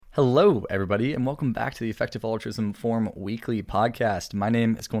Hello, everybody, and welcome back to the Effective Altruism Forum Weekly Podcast. My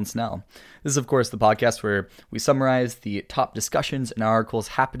name is Colin Snell. This is, of course, the podcast where we summarize the top discussions and articles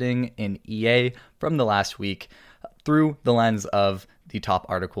happening in EA from the last week through the lens of the top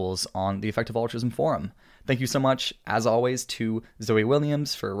articles on the Effective Altruism Forum. Thank you so much, as always, to Zoe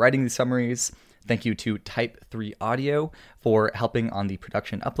Williams for writing these summaries. Thank you to Type 3 Audio for helping on the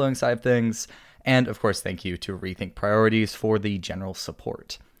production uploading side of things. And, of course, thank you to Rethink Priorities for the general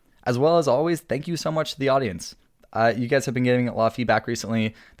support. As well as always, thank you so much to the audience. You guys have been getting a lot of feedback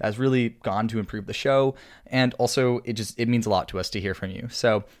recently that has really gone to improve the show, and also it means a lot to us to hear from you.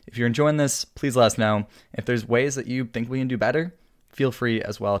 So if you're enjoying this, please let us know. If there's ways that you think we can do better, feel free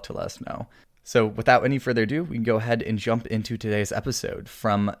as well to let us know. So without any further ado, we can go ahead and jump into today's episode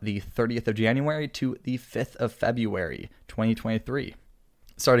from the 30th of January to the 5th of February, 2023.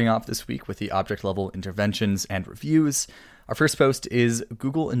 Starting off this week with the object level interventions and reviews. Our first post is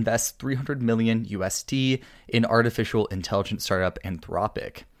Google invests $300 million USD in artificial intelligence startup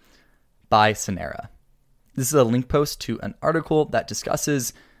Anthropic by Sonera. This is a link post to an article that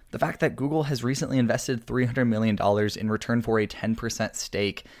discusses the fact that Google has recently invested $300 million in return for a 10%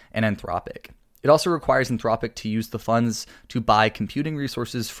 stake in Anthropic. It also requires Anthropic to use the funds to buy computing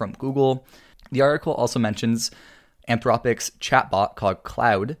resources from Google. The article also mentions Anthropic's chatbot called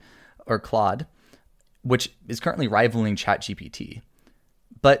Claude, which is currently rivaling ChatGPT,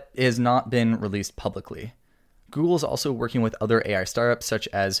 but it has not been released publicly. Google is also working with other AI startups such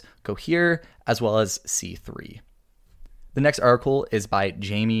as Cohere, as well as C3. The next article is by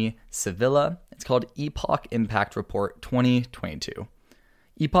Jamie Sevilla. It's called Epoch Impact Report 2022.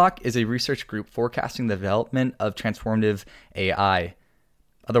 Epoch is a research group forecasting the development of transformative AI,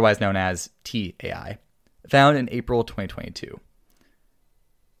 otherwise known as TAI, found in April 2022.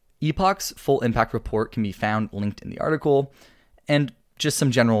 Epoch's full impact report can be found linked in the article, and just some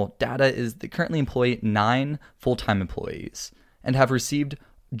general data is they currently employ 9 full-time employees and have received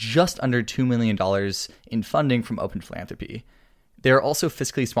just under $2 million in funding from Open Philanthropy. They are also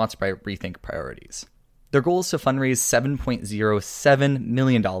fiscally sponsored by Rethink Priorities. Their goal is to fundraise $7.07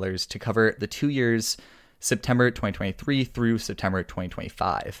 million to cover the 2 years September 2023 through September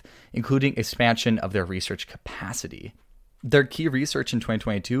 2025, including expansion of their research capacity. Their key research in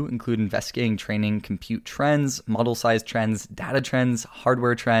 2022 include investigating training compute trends, model size trends, data trends,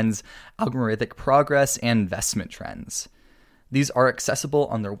 hardware trends, algorithmic progress, and investment trends. These are accessible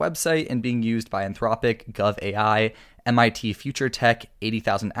on their website and being used by Anthropic, GovAI, MIT Future Tech,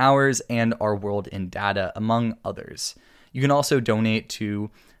 80,000 Hours, and Our World in Data, among others. You can also donate to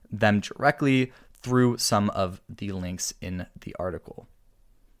them directly through some of the links in the article.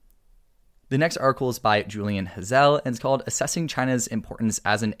 The next article is by Julian Hazel, and it's called Assessing China's Importance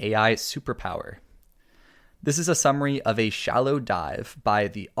as an AI Superpower. This is a summary of a shallow dive by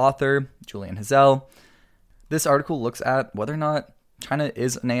the author, Julian Hazel. This article looks at whether or not China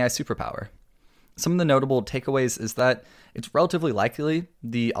is an AI superpower. Some of the notable takeaways is that it's relatively likely,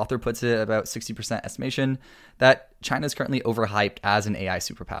 the author puts it at about 60% estimation, that China is currently overhyped as an AI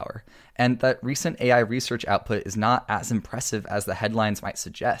superpower, and that recent AI research output is not as impressive as the headlines might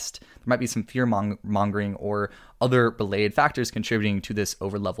suggest. There might be some fear-mongering or other related factors contributing to this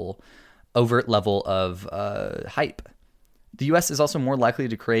overt level of hype. The US is also more likely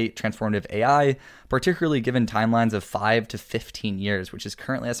to create transformative AI, particularly given timelines of 5 to 15 years, which is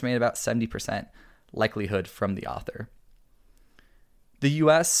currently estimated about 70% likelihood from the author. The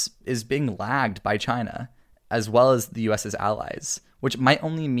US is being lagged by China, as well as the US's allies, which might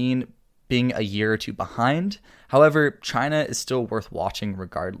only mean being a year or two behind. However, China is still worth watching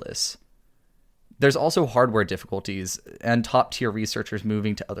regardless. There's also hardware difficulties and top-tier researchers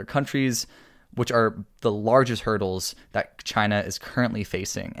moving to other countries, which are the largest hurdles that China is currently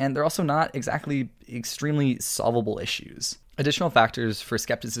facing. And they're also not exactly extremely solvable issues. Additional factors for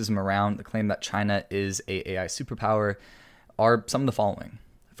skepticism around the claim that China is an AI superpower are some of the following.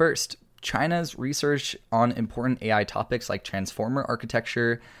 First, China's research on important AI topics like transformer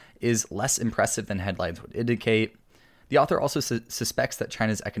architecture is less impressive than headlines would indicate. The author also suspects that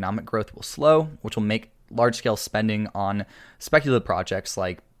China's economic growth will slow, which will make large-scale spending on speculative projects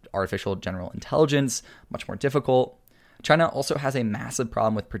like artificial general intelligence much more difficult. China also has a massive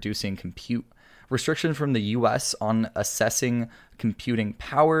problem with producing compute. Restrictions from the US on assessing computing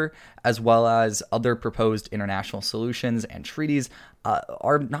power, as well as other proposed international solutions and treaties,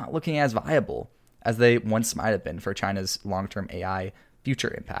 are not looking as viable as they once might have been for China's long-term AI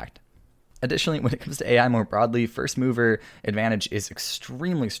future impact. Additionally, when it comes to AI more broadly, first mover advantage is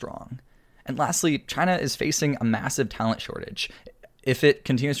extremely strong. And lastly, China is facing a massive talent shortage. If it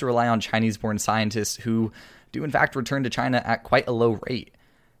continues to rely on Chinese-born scientists who do in fact return to China at quite a low rate,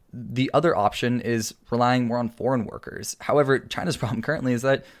 The other option is relying more on foreign workers. However, China's problem currently is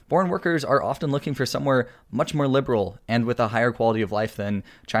that foreign workers are often looking for somewhere much more liberal and with a higher quality of life than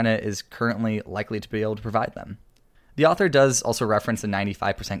China is currently likely to be able to provide them. The author does also reference the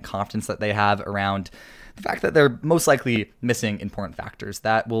 95% confidence that they have around the fact that they're most likely missing important factors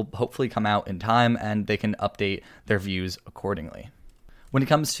that will hopefully come out in time and they can update their views accordingly. When it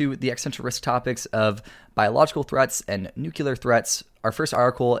comes to the existential risk topics of biological threats and nuclear threats, our first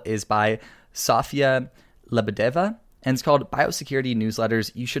article is by Sofia Lebedeva, and it's called Biosecurity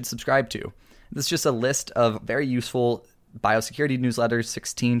Newsletters You Should Subscribe To. This is just a list of very useful biosecurity newsletters,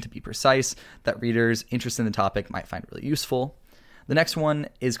 16 to be precise, that readers interested in the topic might find really useful. The next one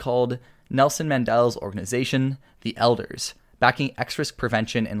is called Nelson Mandela's Organization, The Elders, Backing X-Risk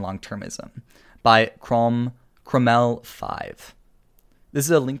Prevention and Long-Termism, by Cromel 5. This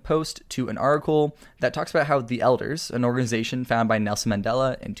is a link post to an article that talks about how the Elders, an organization founded by Nelson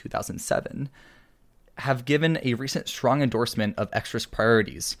Mandela in 2007, have given a recent strong endorsement of X-Risk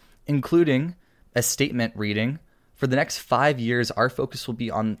priorities, including a statement reading, "For the next 5 years, our focus will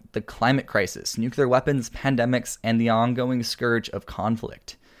be on the climate crisis, nuclear weapons, pandemics, and the ongoing scourge of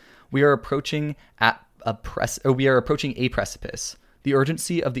conflict. We are approaching a precipice. The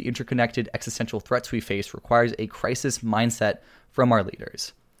urgency of the interconnected existential threats we face requires a crisis mindset from our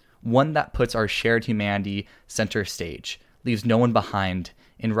leaders, one that puts our shared humanity center stage, leaves no one behind,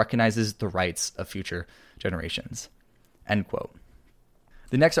 and recognizes the rights of future generations." End quote.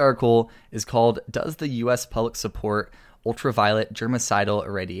 The next article is called Does the U.S. Public Support Ultraviolet Germicidal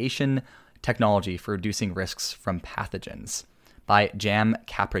Irradiation Technology for Reducing Risks from Pathogens? By Jam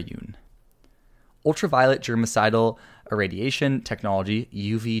Kaprayun. Ultraviolet germicidal irradiation technology,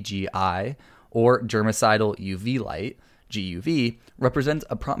 UVGI, or germicidal UV light, GUV, represents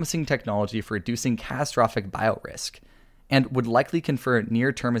a promising technology for reducing catastrophic biorisk and would likely confer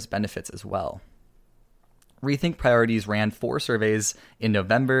near-termist benefits as well. Rethink Priorities ran 4 surveys in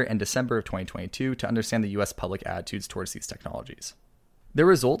November and December of 2022 to understand the U.S. public attitudes towards these technologies. Their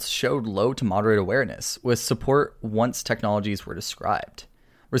results showed low to moderate awareness, with support once technologies were described.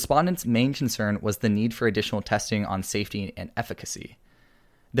 Respondents' main concern was the need for additional testing on safety and efficacy.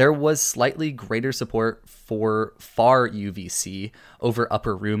 There was slightly greater support for far UVC over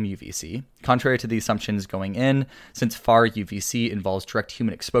upper room UVC, contrary to the assumptions going in, since far UVC involves direct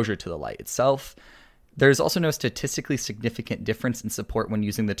human exposure to the light itself. There's also no statistically significant difference in support when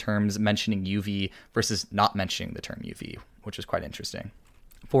using the terms mentioning UV versus not mentioning the term UV, which is quite interesting.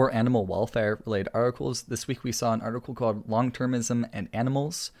 For animal welfare-related articles, this week we saw an article called Long-Termism and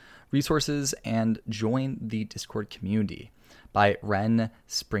Animals, Resources, and Join the Discord Community by Ren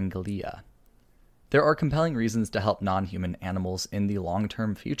Springlia. There are compelling reasons to help non-human animals in the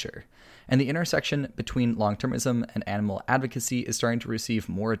long-term future, and the intersection between long-termism and animal advocacy is starting to receive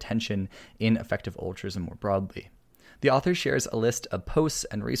more attention in effective altruism more broadly. The author shares a list of posts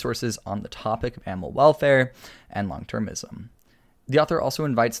and resources on the topic of animal welfare and long-termism. The author also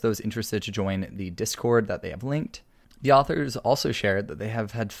invites those interested to join the Discord that they have linked. The authors also shared that they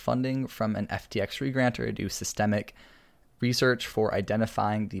have had funding from an FTX grantor to do systemic research for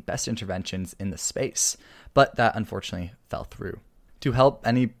identifying the best interventions in the space, but that unfortunately fell through. To help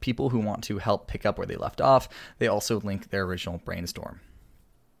any people who want to help pick up where they left off, they also link their original brainstorm.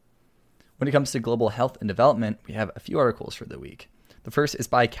 When it comes to global health and development, we have a few articles for the week. The first is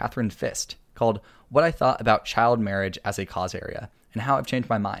by Catherine Fist, called What I Thought About Child Marriage as a Cause Area, and How I've Changed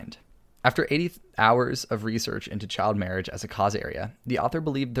My Mind. After 80 hours of research into child marriage as a cause area, the author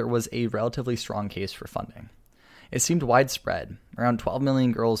believed there was a relatively strong case for funding. It seemed widespread. Around 12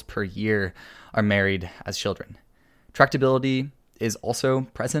 million girls per year are married as children. Tractability is also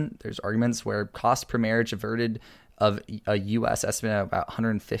present. There's arguments where cost per marriage averted of a U.S. estimate of about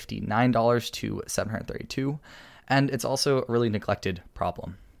 $159 to $732, and it's also a really neglected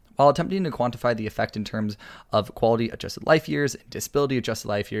problem. While attempting to quantify the effect in terms of quality-adjusted life years and disability-adjusted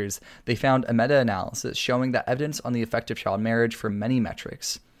life years, they found a meta-analysis showing that evidence on the effect of child marriage for many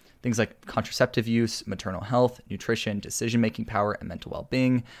metrics, things like contraceptive use, maternal health, nutrition, decision-making power, and mental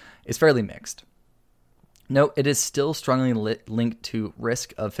well-being, is fairly mixed. Note, it is still strongly linked to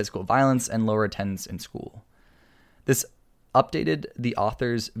risk of physical violence and lower attendance in school. This updated the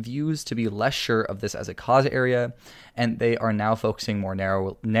author's views to be less sure of this as a cause area, and they are now focusing more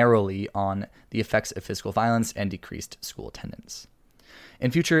narrowly on the effects of physical violence and decreased school attendance.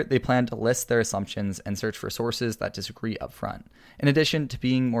 In future, they plan to list their assumptions and search for sources that disagree upfront, in addition to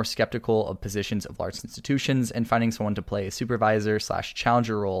being more skeptical of positions of large institutions and finding someone to play a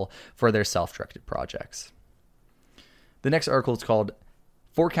supervisor/challenger role for their self-directed projects. The next article is called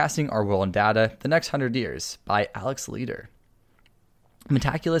Forecasting Our World in Data, The Next 100 Years by Alex Leader.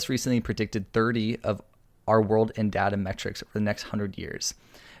 Metaculus recently predicted 30 of our world in data metrics over the next 100 years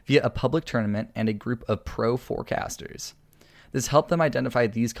via a public tournament and a group of pro forecasters. This helped them identify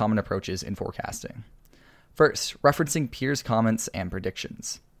these common approaches in forecasting. First, referencing peers' comments and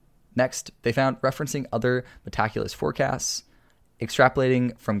predictions. Next, they found referencing other Metaculus forecasts,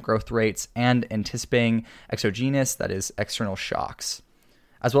 extrapolating from growth rates, and anticipating exogenous, that is, external shocks,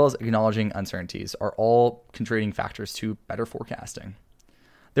 as well as acknowledging uncertainties, are all contributing factors to better forecasting.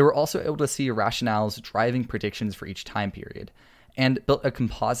 They were also able to see rationales driving predictions for each time period, and built a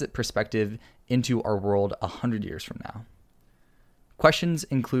composite perspective into our world 100 years from now. Questions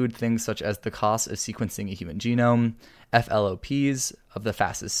include things such as the cost of sequencing a human genome, FLOPs of the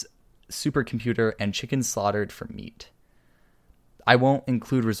fastest supercomputer, and chickens slaughtered for meat. I won't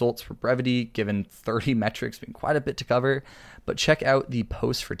include results for brevity, given 30 metrics being quite a bit to cover, but check out the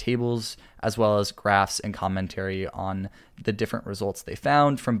posts for tables, as well as graphs and commentary on the different results they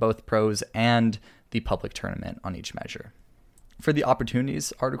found from both pros and the public tournament on each measure. For the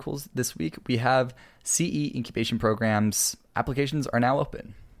opportunities articles this week, we have CE incubation programs. Applications are now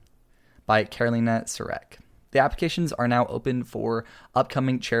open by Carolina Sarek. The applications are now open for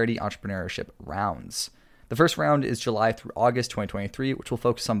upcoming charity entrepreneurship rounds. The first round is July through August 2023, which will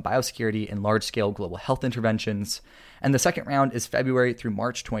focus on biosecurity and large-scale global health interventions. And the second round is February through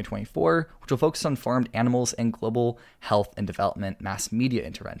March 2024, which will focus on farmed animals and global health and development mass media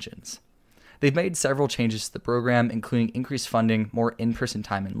interventions. They've made several changes to the program, including increased funding, more in-person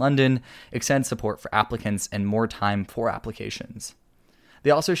time in London, extend support for applicants, and more time for applications.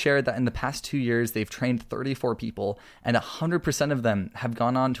 They also shared that in the past 2 years, they've trained 34 people, and 100% of them have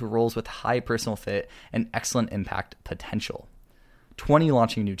gone on to roles with high personal fit and excellent impact potential. 20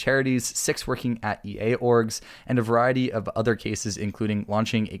 launching new charities, 6 working at EA orgs, and a variety of other cases, including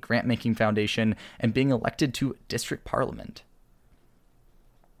launching a grant-making foundation and being elected to district parliament.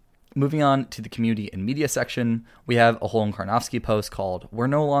 Moving on to the community and media section, we have a Holm Karnofsky post called "We're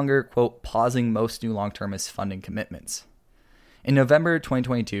no longer, quote, pausing most new long-termist funding commitments." In November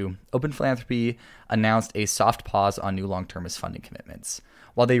 2022, Open Philanthropy announced a soft pause on new long-termist funding commitments,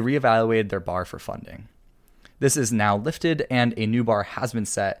 while they reevaluated their bar for funding. This is now lifted, and a new bar has been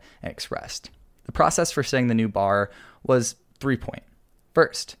set and expressed. The process for setting the new bar was 3-point.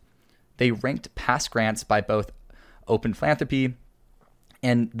 First, they ranked past grants by both Open Philanthropy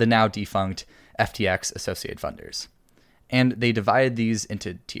and the now defunct FTX associated funders, and they divided these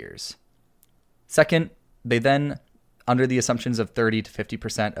into tiers. Second, they then, under the assumptions of 30 to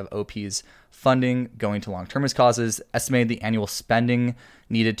 50% of OP's funding going to long-termist causes, estimated the annual spending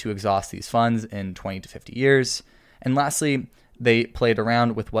needed to exhaust these funds in 20 to 50 years. And lastly, they played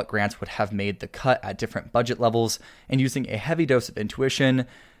around with what grants would have made the cut at different budget levels, and using a heavy dose of intuition,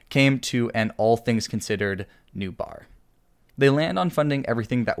 came to an all things considered new bar. They land on funding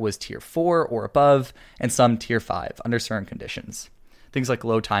everything that was tier 4 or above, and some tier 5 under certain conditions. Things like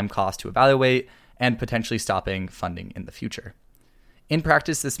low time cost to evaluate, and potentially stopping funding in the future. In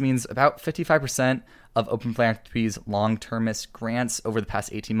practice, this means about 55% of Open Philanthropy's long-termist grants over the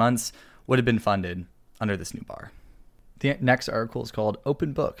past 18 months would have been funded under this new bar. The next article is called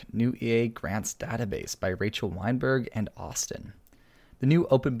 "Open Book, New EA Grants Database" by Rachel Weinberg and Austin. The new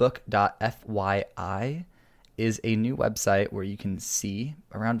openbook.fyi is a new website where you can see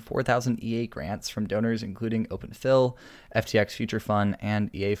around 4,000 EA grants from donors including OpenPhil, FTX Future Fund, and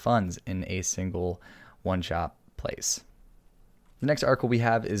EA funds in a single one-shop place. The next article we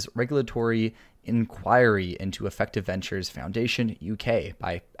have is "Regulatory Inquiry into Effective Ventures Foundation UK"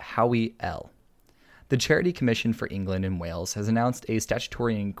 by Howie L. The Charity Commission for England and Wales has announced a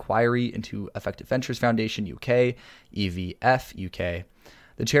statutory inquiry into Effective Ventures Foundation UK, EVF UK.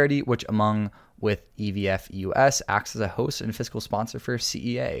 The charity, which among with EVF US, acts as a host and fiscal sponsor for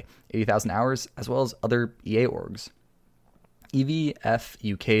CEA, 80,000 Hours, as well as other EA orgs. EVF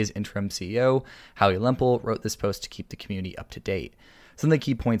UK's interim CEO, Howie Lempel, wrote this post to keep the community up to date. Some of the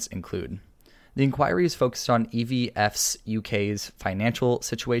key points include: the inquiry is focused on EVF UK's financial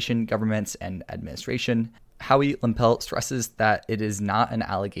situation, governance, and administration. Howie Lempel stresses that it is not an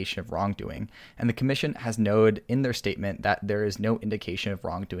allegation of wrongdoing, and the Commission has noted in their statement that there is no indication of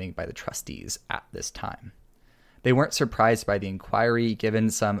wrongdoing by the trustees at this time. They weren't surprised by the inquiry, given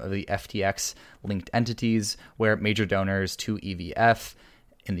some of the FTX-linked entities were major donors to EVF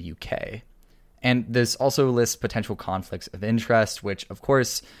in the UK. And this also lists potential conflicts of interest, which, of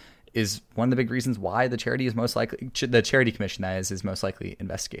course, is one of the big reasons why the Charity Commission, that is most likely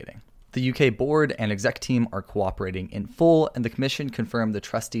investigating. The UK board and exec team are cooperating in full, and the Commission confirmed the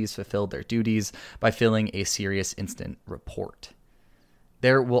trustees fulfilled their duties by filling a serious incident report.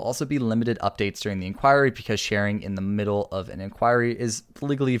 There will also be limited updates during the inquiry because sharing in the middle of an inquiry is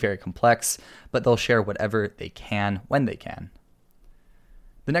legally very complex, but they'll share whatever they can when they can.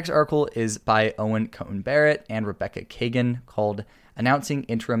 The next article is by Owen Cohen-Barrett and Rebecca Kagan, called Announcing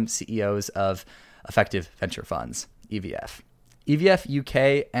Interim CEOs of Effective Venture Funds, EVF. EVF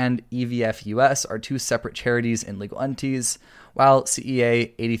UK and EVF US are two separate charities and legal entities, while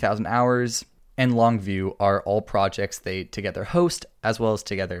CEA 80,000 Hours and Longview are all projects they together host as well as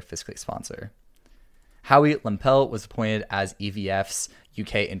together fiscally sponsor. Howie Lempel was appointed as EVF's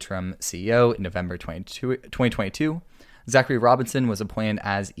UK interim CEO in November 2022. Zachary Robinson was appointed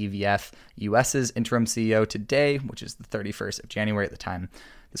as EVF US's interim CEO today, which is the 31st of January at the time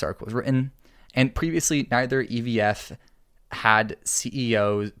this article was written. And previously, neither EVF had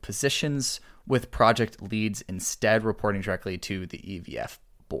CEO positions, with project leads instead reporting directly to the EVF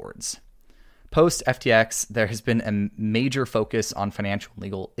boards. Post FTX, there has been a major focus on financial and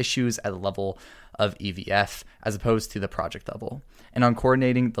legal issues at the level of EVF as opposed to the project level, and on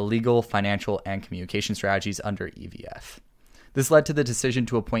coordinating the legal, financial, and communication strategies under EVF. This led to the decision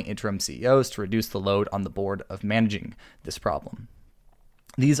to appoint interim CEOs to reduce the load on the board of managing this problem.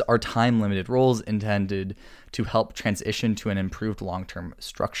 These are time-limited roles intended to help transition to an improved long-term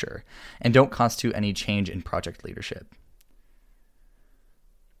structure and don't constitute any change in project leadership.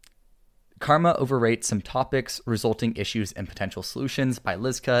 Karma Overrates Some Topics, Resulting Issues and Potential Solutions by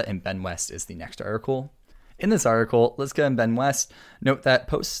Lizka and Ben West is the next article. In this article, Lizka and Ben West note that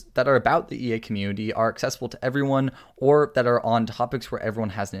posts that are about the EA community are accessible to everyone or that are on topics where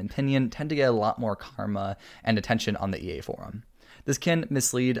everyone has an opinion tend to get a lot more karma and attention on the EA forum. This can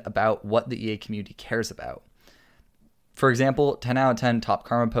mislead about what the EA community cares about. For example, 10 out of 10 top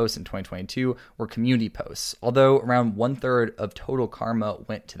karma posts in 2022 were community posts, although around 1/3 of total karma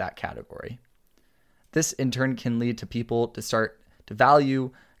went to that category. This in turn can lead to people to start to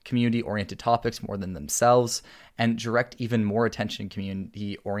value community-oriented topics more than themselves and direct even more attention to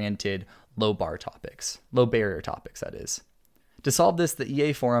community-oriented low barrier topics, that is. To solve this, the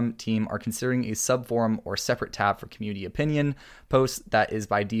EA Forum team are considering a sub-forum or separate tab for community opinion posts that is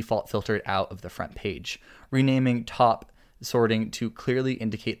by default filtered out of the front page, renaming top sorting to clearly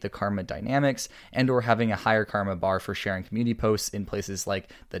indicate the karma dynamics and or having a higher karma bar for sharing community posts in places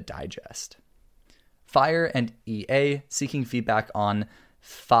like the digest. Fire and EA seeking feedback on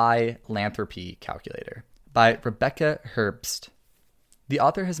Philanthropy Calculator by Rebecca Herbst. The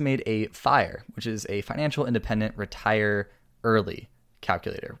author has made a FIRE, which is a financial independent retire early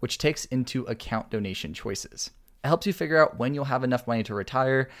calculator, which takes into account donation choices. It helps you figure out when you'll have enough money to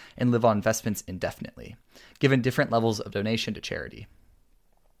retire and live on investments indefinitely, given different levels of donation to charity.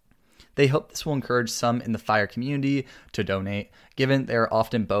 They hope this will encourage some in the FIRE community to donate, given they are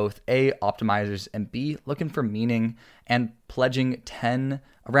often both A, optimizers, and B, looking for meaning, and pledging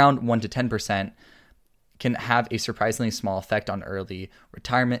around 1 to 10% can have a surprisingly small effect on early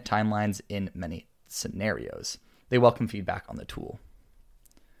retirement timelines in many scenarios. They welcome feedback on the tool.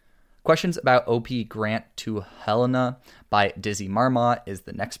 Questions about OP Grant to Helena by Dizzy Marmot is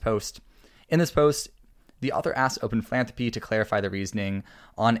the next post. In this post, the author asks Open Philanthropy to clarify the reasoning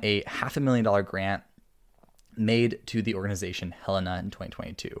on a $500,000 grant made to the organization Helena in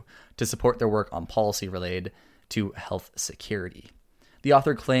 2022 to support their work on policy related to health security. The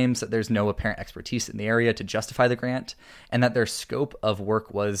author claims that there's no apparent expertise in the area to justify the grant and that their scope of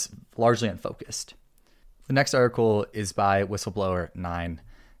work was largely unfocused. The next article is by Whistleblower9, and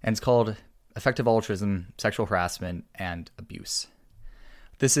it's called Effective Altruism, Sexual Harassment, and Abuse.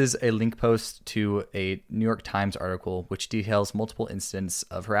 This is a link post to a New York Times article which details multiple incidents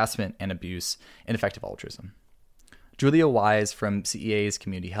of harassment and abuse in effective altruism. Julia Wise from CEA's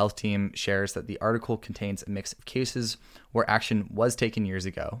community health team shares that the article contains a mix of cases where action was taken years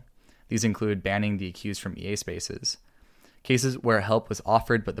ago. These include banning the accused from EA spaces, cases where help was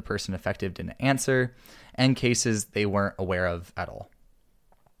offered but the person affected didn't answer, and cases they weren't aware of at all.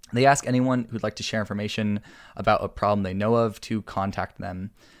 They ask anyone who'd like to share information about a problem they know of to contact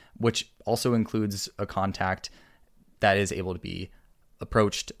them, which also includes a contact that is able to be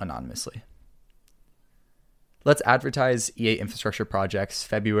approached anonymously. Let's Advertise EA Infrastructure Projects,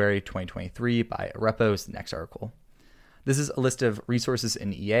 February 2023 by Arepo is the next article. This is a list of resources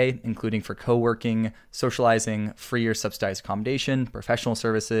in EA, including for co-working, socializing, free or subsidized accommodation, professional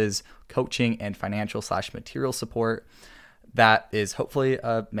services, coaching, and financial/material support. That is hopefully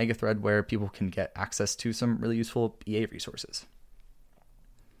a mega thread where people can get access to some really useful EA resources.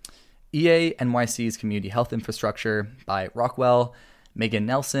 EA NYC's Community Health Infrastructure by Rockwell, Megan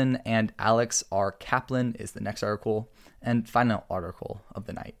Nelson, and Alex R. Kaplan is the next article, and final article of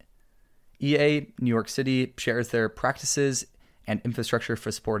the night. EA New York City shares their practices and infrastructure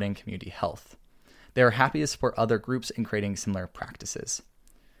for supporting community health. They are happy to support other groups in creating similar practices.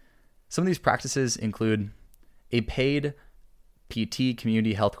 Some of these practices include a paid PT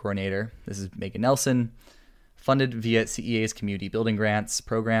community health coordinator. This is Megan Nelson, funded via CEA's Community Building Grants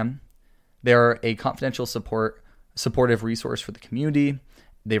program. They are a confidential supportive resource for the community.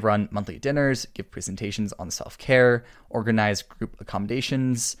 They run monthly dinners, give presentations on self-care, organize group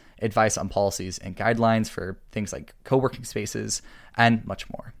accommodations, advice on policies and guidelines for things like co-working spaces, and much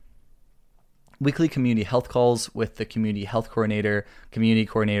more. Weekly community health calls with the community health coordinator, community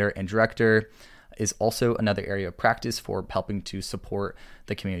coordinator, and director is also another area of practice for helping to support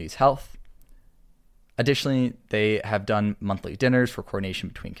the community's health. Additionally, they have done monthly dinners for coordination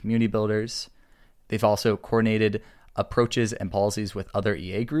between community builders. They've also coordinated approaches and policies with other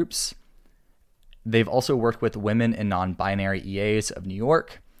EA groups. They've also worked with women and non-binary EAs of New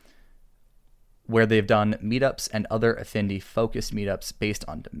York, where they've done meetups and other affinity-focused meetups based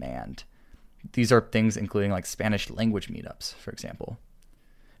on demand. These are things including like Spanish language meetups, for example.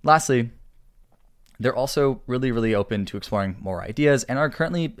 Lastly, they're also really, really open to exploring more ideas and are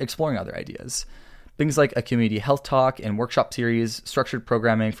currently exploring other ideas. Things like a community health talk and workshop series, structured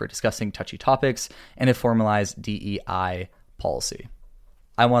programming for discussing touchy topics, and a formalized DEI policy.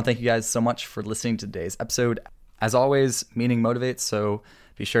 I want to thank you guys so much for listening to today's episode. As always, meaning motivates, so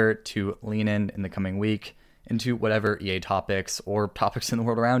be sure to lean in the coming week into whatever EA topics or topics in the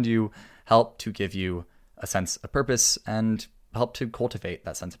world around you help to give you a sense of purpose and help to cultivate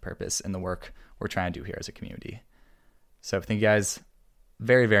that sense of purpose in the work we're trying to do here as a community. So thank you guys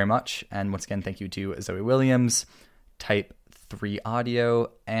very, very much. And once again, thank you to Zoe Williams, Type 3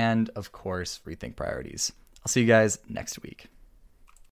 Audio, and of course, Rethink Priorities. I'll see you guys next week.